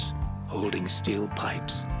sweatshirts, holding steel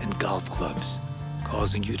pipes and golf clubs,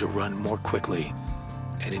 causing you to run more quickly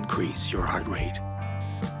and increase your heart rate.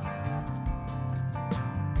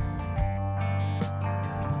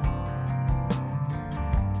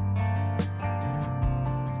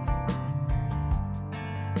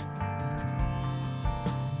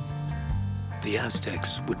 The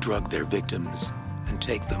Aztecs would drug their victims and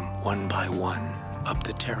take them one by one up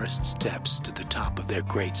the terraced steps to the top of their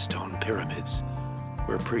great stone pyramids,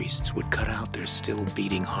 where priests would cut out their still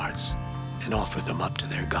beating hearts and offer them up to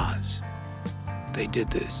their gods. They did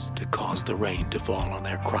this to cause the rain to fall on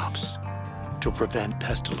their crops, to prevent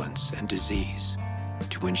pestilence and disease,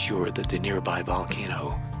 to ensure that the nearby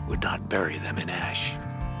volcano would not bury them in ash,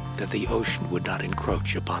 that the ocean would not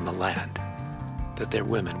encroach upon the land, that their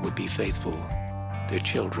women would be faithful, their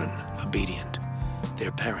children obedient,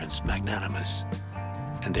 their parents magnanimous,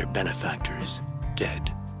 and their benefactors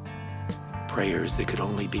dead. Prayers that could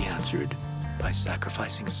only be answered by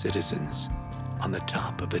sacrificing citizens on the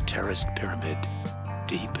top of a terraced pyramid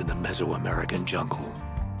deep in the Mesoamerican jungle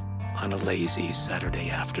on a lazy Saturday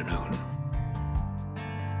afternoon.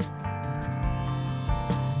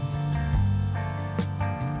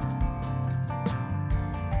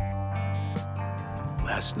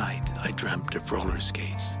 Last night, I dreamt of roller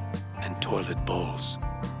skates and toilet bowls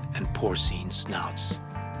and porcine snouts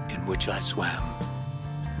in which I swam,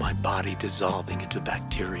 my body dissolving into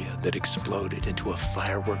bacteria that exploded into a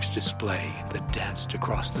fireworks display that danced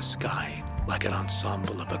across the sky like an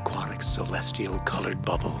ensemble of aquatic celestial colored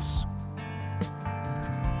bubbles.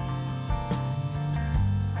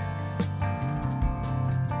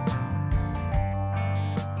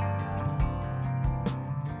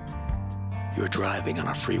 You're driving on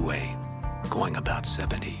a freeway, going about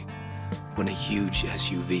 70, when a huge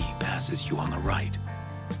SUV passes you on the right.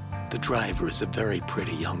 The driver is a very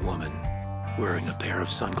pretty young woman, wearing a pair of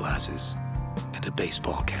sunglasses and a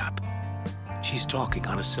baseball cap. She's talking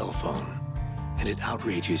on a cell phone, and it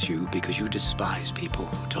outrages you because you despise people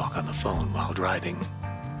who talk on the phone while driving.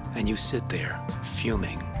 And you sit there,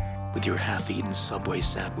 fuming, with your half-eaten Subway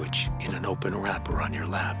sandwich in an open wrapper on your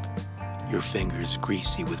lap, your fingers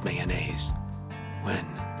greasy with mayonnaise, when,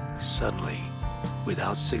 suddenly,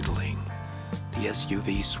 without signaling, the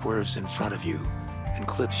SUV swerves in front of you and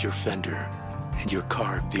clips your fender, and your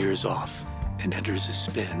car veers off and enters a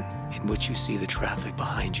spin in which you see the traffic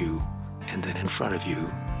behind you, and then in front of you,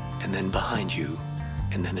 and then behind you,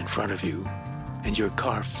 and then in front of you, and your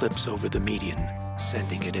car flips over the median,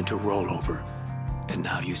 sending it into rollover, and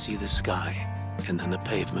now you see the sky, and then the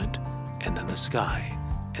pavement, and then the sky,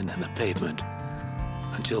 and then the pavement,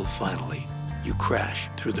 until finally you crash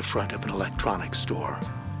through the front of an electronics store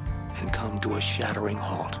and come to a shattering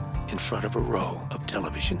halt in front of a row of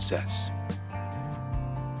television sets.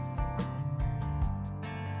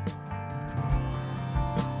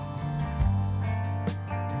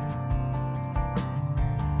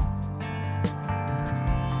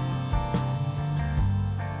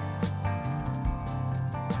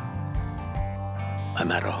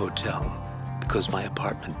 I'm at a hotel because my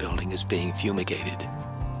apartment building is being fumigated.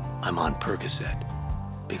 I'm on Percocet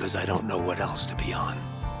because I don't know what else to be on.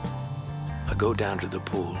 I go down to the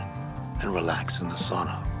pool and relax in the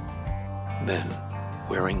sauna. Then,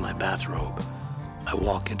 wearing my bathrobe, I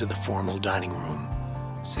walk into the formal dining room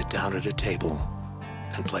sit down at a table,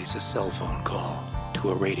 and place a cell phone call to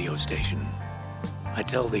a radio station. I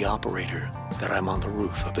tell the operator that I'm on the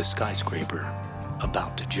roof of a skyscraper,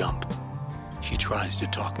 about to jump. She tries to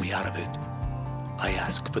talk me out of it. I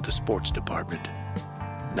ask for the sports department.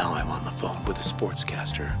 Now I'm on the phone with a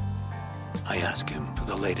sportscaster. I ask him for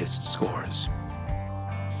the latest scores.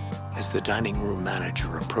 As the dining room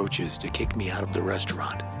manager approaches to kick me out of the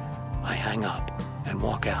restaurant, I hang up and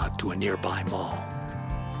walk out to a nearby mall.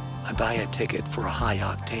 I buy a ticket for a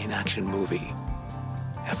high-octane action movie.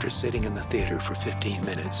 After sitting in the theater for 15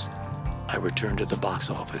 minutes, I return to the box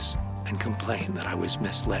office and complain that I was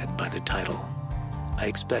misled by the title. I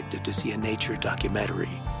expected to see a nature documentary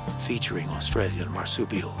featuring Australian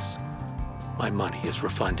marsupials. My money is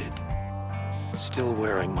refunded. Still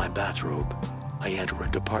wearing my bathrobe, I enter a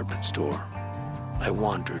department store. I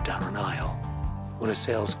wander down an aisle when a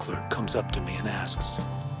sales clerk comes up to me and asks,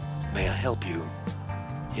 "May I help you?"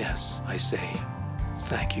 "Yes," I say.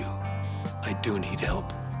 "Thank you. I do need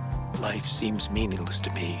help. Life seems meaningless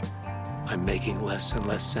to me. I'm making less and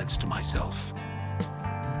less sense to myself."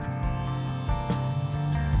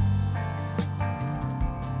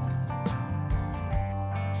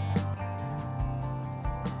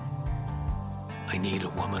 I need a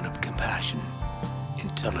woman of compassion,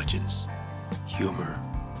 intelligence, humor,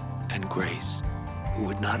 and grace, who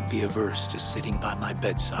would not be averse to sitting by my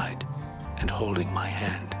bedside and holding my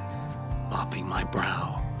hand, mopping my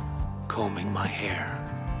brow, combing my hair,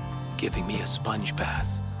 giving me a sponge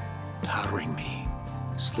bath, powdering me,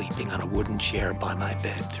 sleeping on a wooden chair by my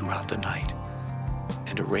bed throughout the night,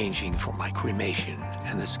 and arranging for my cremation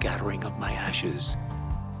and the scattering of my ashes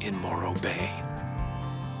in Morro Bay.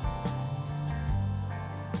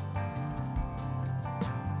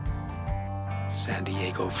 San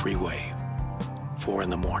Diego Freeway, 4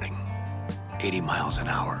 a.m, 80 miles an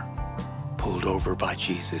hour. Pulled over by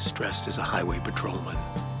Jesus dressed as a highway patrolman.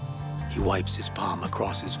 He wipes his palm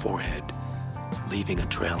across his forehead, leaving a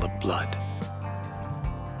trail of blood.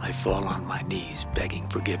 I fall on my knees begging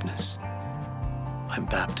forgiveness. I'm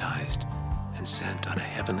baptized and sent on a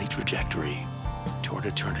heavenly trajectory toward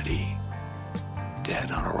eternity, dead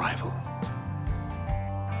on arrival.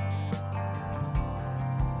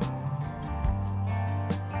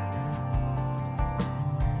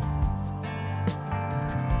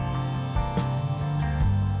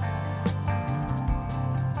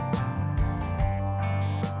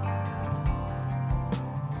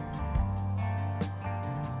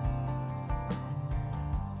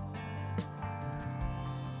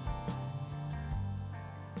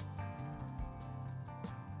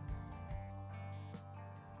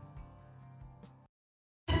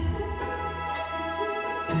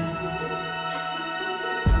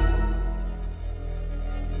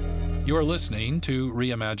 You're listening to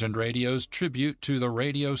Reimagined Radio's tribute to the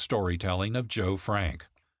radio storytelling of Joe Frank.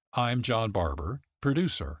 I'm John Barber,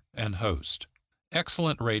 producer and host.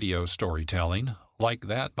 Excellent radio storytelling, like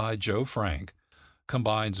that by Joe Frank,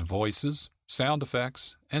 combines voices, sound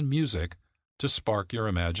effects, and music to spark your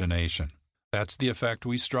imagination. That's the effect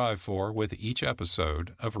we strive for with each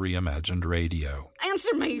episode of Reimagined Radio.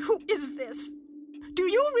 Answer me, who is this? Do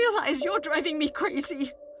you realize you're driving me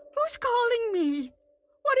crazy? Who's calling me?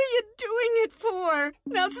 What are you doing it for?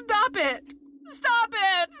 Now stop it! Stop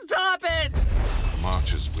it! Stop it!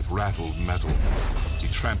 Marches with rattled metal. He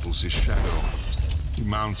tramples his shadow. He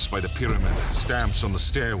mounts by the pyramid, stamps on the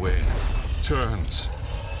stairway, turns.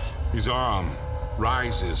 His arm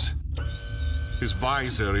rises. His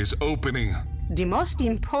visor is opening. The most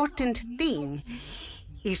important thing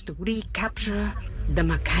is to recapture the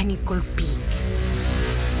mechanical peak.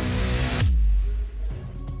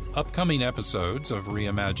 Upcoming episodes of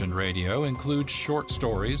Reimagined Radio include short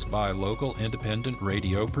stories by local independent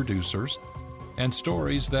radio producers and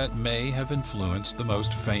stories that may have influenced the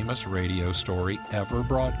most famous radio story ever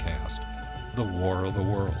broadcast, The War of the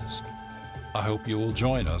Worlds. I hope you will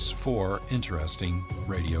join us for interesting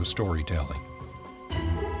radio storytelling.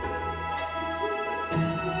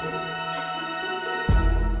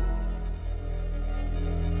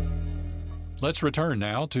 Let's return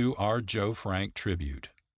now to our Joe Frank tribute.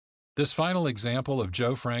 This final example of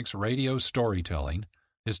Joe Frank's radio storytelling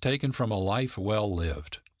is taken from A Life Well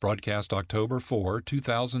Lived, broadcast October 4,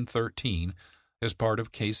 2013, as part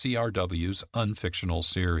of KCRW's Unfictional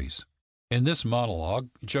series. In this monologue,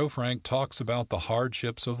 Joe Frank talks about the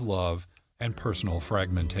hardships of love and personal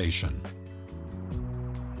fragmentation.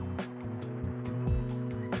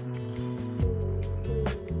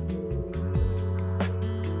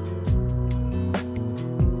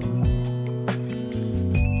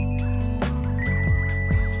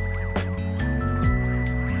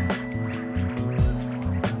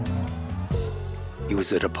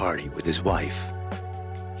 was at a party with his wife.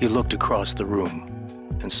 He looked across the room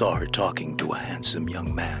and saw her talking to a handsome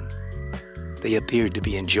young man. They appeared to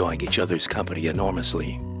be enjoying each other's company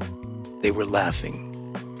enormously. They were laughing,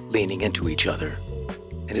 leaning into each other,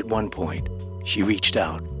 and at one point, she reached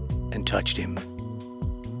out and touched him.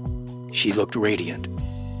 She looked radiant,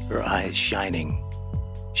 her eyes shining.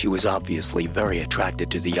 She was obviously very attracted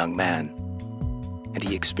to the young man, and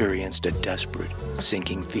he experienced a desperate,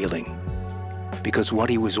 sinking feeling, because what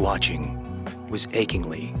he was watching was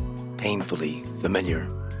achingly, painfully familiar.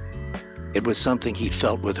 It was something he'd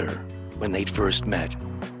felt with her when they'd first met,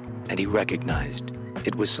 and he recognized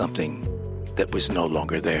it was something that was no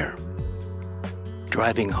longer there.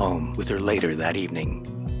 Driving home with her later that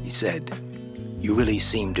evening, he said, "You really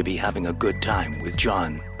seem to be having a good time with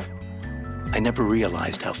John." "I never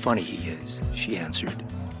realized how funny he is," she answered.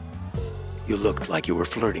 "You looked like you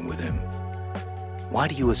were flirting with him." "Why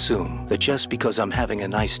do you assume that just because I'm having a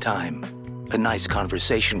nice time, a nice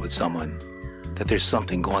conversation with someone, that there's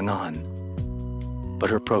something going on?" But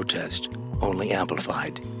her protest only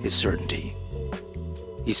amplified his certainty.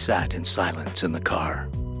 He sat in silence in the car,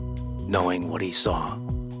 knowing what he saw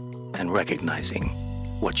and recognizing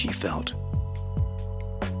what she felt.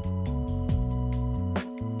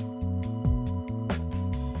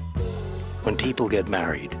 When people get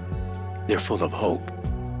married, they're full of hope.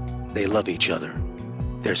 They love each other.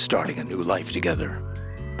 They're starting a new life together.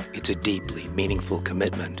 It's a deeply meaningful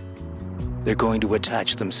commitment. They're going to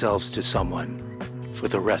attach themselves to someone for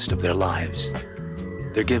the rest of their lives.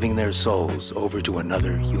 They're giving their souls over to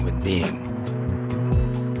another human being.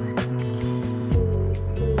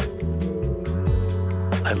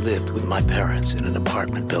 I lived with my parents in an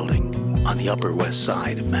apartment building on the Upper West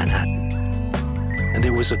Side of Manhattan. And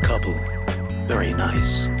there was a couple, very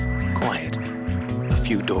nice, quiet, a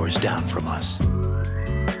few doors down from us.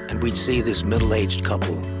 And we'd see this middle-aged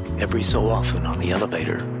couple every so often on the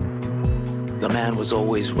elevator. The man was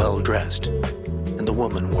always well-dressed, and the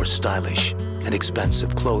woman wore stylish and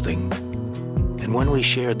expensive clothing. And when we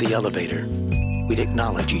shared the elevator, we'd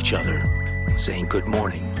acknowledge each other, saying good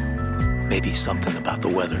morning, maybe something about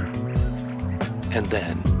the weather. And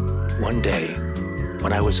then, one day,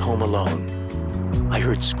 when I was home alone, I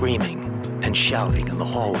heard screaming and shouting in the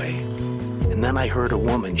hallway, and then I heard a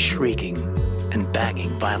woman shrieking and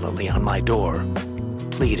banging violently on my door,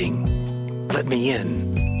 pleading, "Let me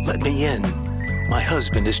in, let me in. My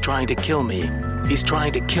husband is trying to kill me. He's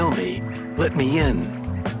trying to kill me. Let me in."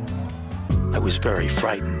 I was very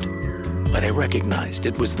frightened, but I recognized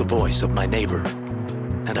it was the voice of my neighbor,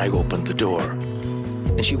 and I opened the door,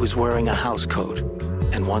 and she was wearing a house coat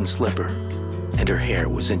and one slipper, and her hair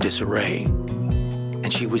was in disarray,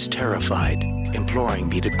 and she was terrified, imploring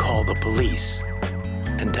me to call the police.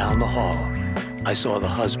 And down the hall, I saw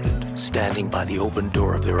the husband standing by the open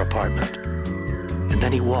door of their apartment, and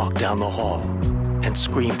then he walked down the hall and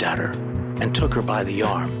screamed at her and took her by the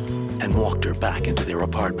arm and walked her back into their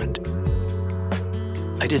apartment.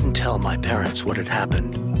 I didn't tell my parents what had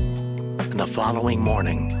happened. And the following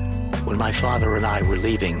morning, when my father and I were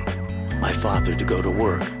leaving, my father to go to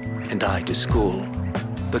work and I to school,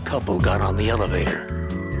 the couple got on the elevator,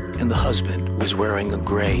 and the husband was wearing a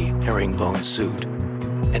gray herringbone suit,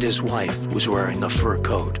 and his wife was wearing a fur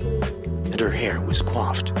coat, and her hair was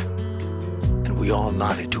coiffed. And we all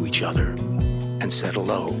nodded to each other and said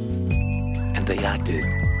hello, and they acted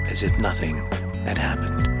as if nothing had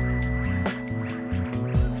happened.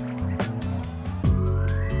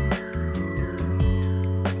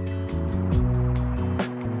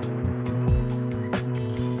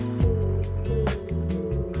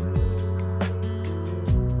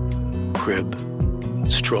 Crib,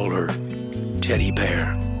 stroller, teddy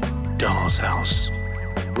bear, doll's house,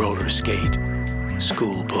 roller skate,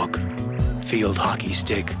 school book, field hockey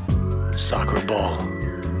stick, soccer ball,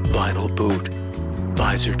 vinyl boot,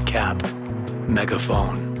 visored cap,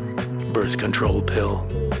 megaphone, birth control pill,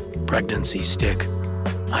 pregnancy stick,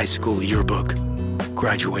 high school yearbook,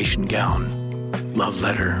 graduation gown, love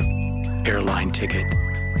letter, airline ticket,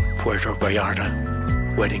 Puerto Vallarta,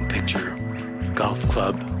 wedding picture, golf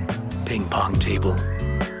club, ping pong table,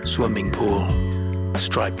 swimming pool,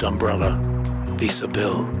 striped umbrella, Visa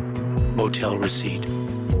bill, motel receipt,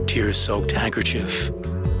 tear-soaked handkerchief,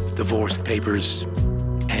 divorce papers,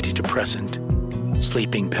 antidepressant,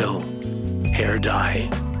 sleeping pill, hair dye,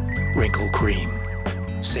 wrinkle cream,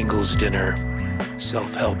 singles dinner,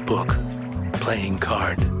 self-help book, playing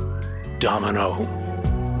card, domino,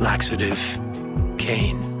 laxative,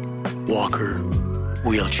 cane, walker,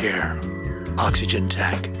 wheelchair, oxygen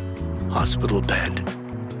tank, hospital bed,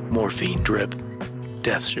 morphine drip,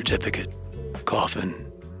 death certificate,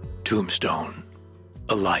 coffin, tombstone,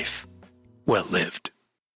 a life well lived.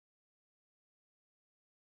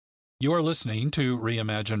 You're listening to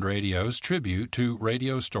Reimagined Radio's tribute to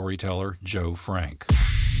radio storyteller Joe Frank.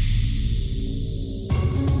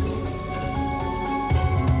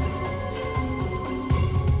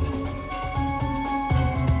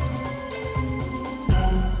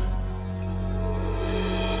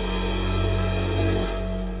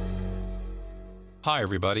 Hi,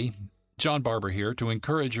 everybody. John Barber here to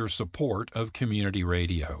encourage your support of community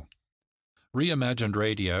radio. Reimagined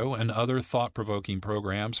Radio and other thought-provoking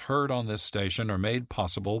programs heard on this station are made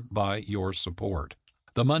possible by your support.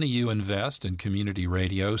 The money you invest in community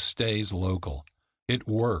radio stays local. It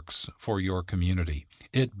works for your community.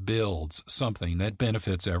 It builds something that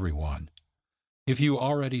benefits everyone. If you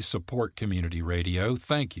already support community radio,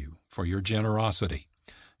 thank you for your generosity.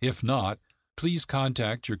 If not, please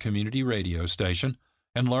contact your community radio station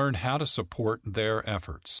and learn how to support their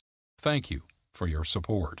efforts. Thank you for your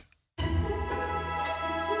support.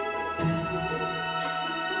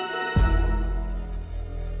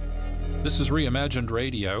 This is Reimagined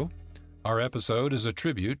Radio. Our episode is a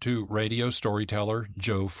tribute to radio storyteller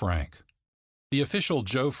Joe Frank. The official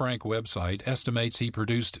Joe Frank website estimates he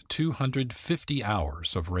produced 250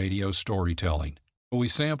 hours of radio storytelling. We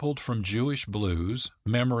sampled from Jewish Blues,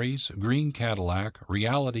 Memories, Green Cadillac,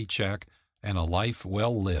 Reality Check, and A Life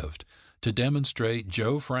Well Lived to demonstrate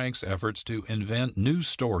Joe Frank's efforts to invent new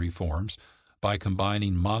story forms by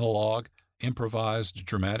combining monologue, improvised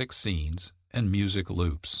dramatic scenes, and music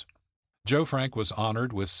loops. Joe Frank was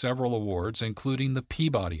honored with several awards, including the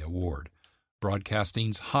Peabody Award,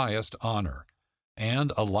 broadcasting's highest honor,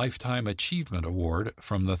 and a Lifetime Achievement Award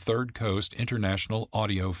from the Third Coast International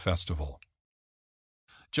Audio Festival.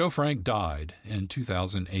 Joe Frank died in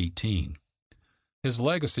 2018. His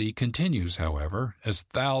legacy continues, however, as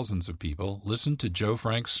thousands of people listen to Joe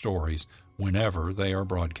Frank's stories whenever they are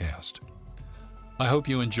broadcast. I hope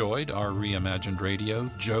you enjoyed our Reimagined Radio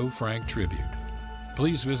Joe Frank tribute.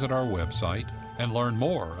 Please visit our website and learn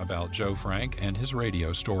more about Joe Frank and his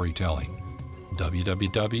radio storytelling.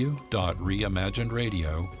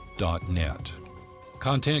 www.reimaginedradio.net.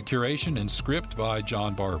 Content curation and script by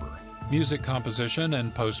John Barber. Music composition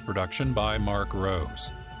and post-production by Mark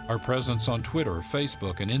Rose. Our presence on Twitter,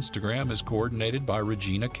 Facebook, and Instagram is coordinated by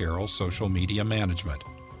Regina Carroll Social Media Management.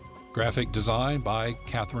 Graphic design by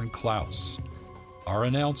Catherine Klaus. Our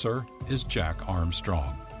announcer is Jack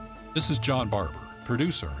Armstrong. This is John Barber,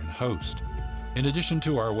 producer and host. In addition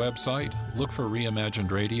to our website, look for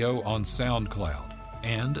Reimagined Radio on SoundCloud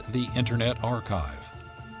and the Internet Archive.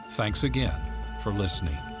 Thanks again for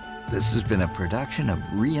listening. This has been a production of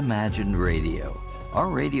Reimagined Radio. Our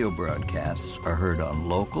radio broadcasts are heard on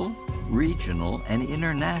local, regional, and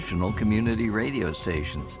international community radio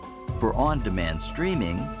stations. For on-demand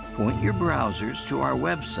streaming, point your browsers to our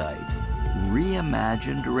website,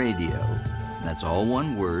 Reimagined Radio. That's all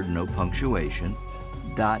one word, no punctuation,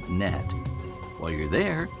 .net. While you're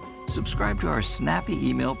there, subscribe to our snappy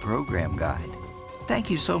email program guide. Thank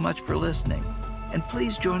you so much for listening. And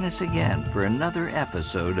please join us again for another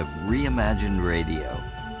episode of Reimagined Radio,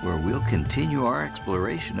 where we'll continue our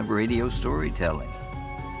exploration of radio storytelling.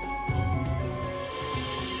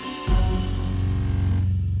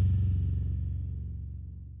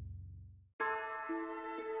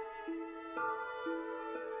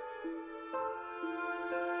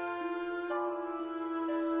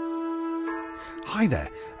 Hi there.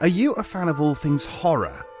 Are you a fan of all things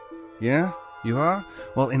horror? Yeah? You are?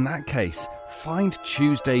 Well, in that case, find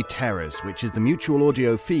Tuesday Terrors, which is the Mutual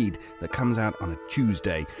Audio feed that comes out on a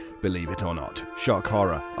Tuesday, believe it or not. Shock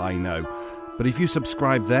horror, I know. But if you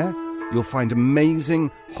subscribe there, you'll find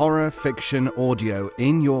amazing horror fiction audio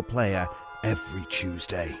in your player every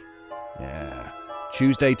Tuesday. Yeah.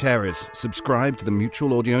 Tuesday Terrors. Subscribe to the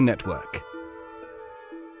Mutual Audio Network.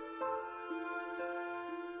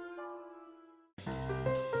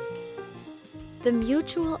 The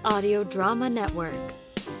Mutual Audio Drama Network,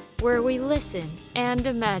 where we listen and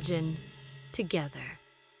imagine together.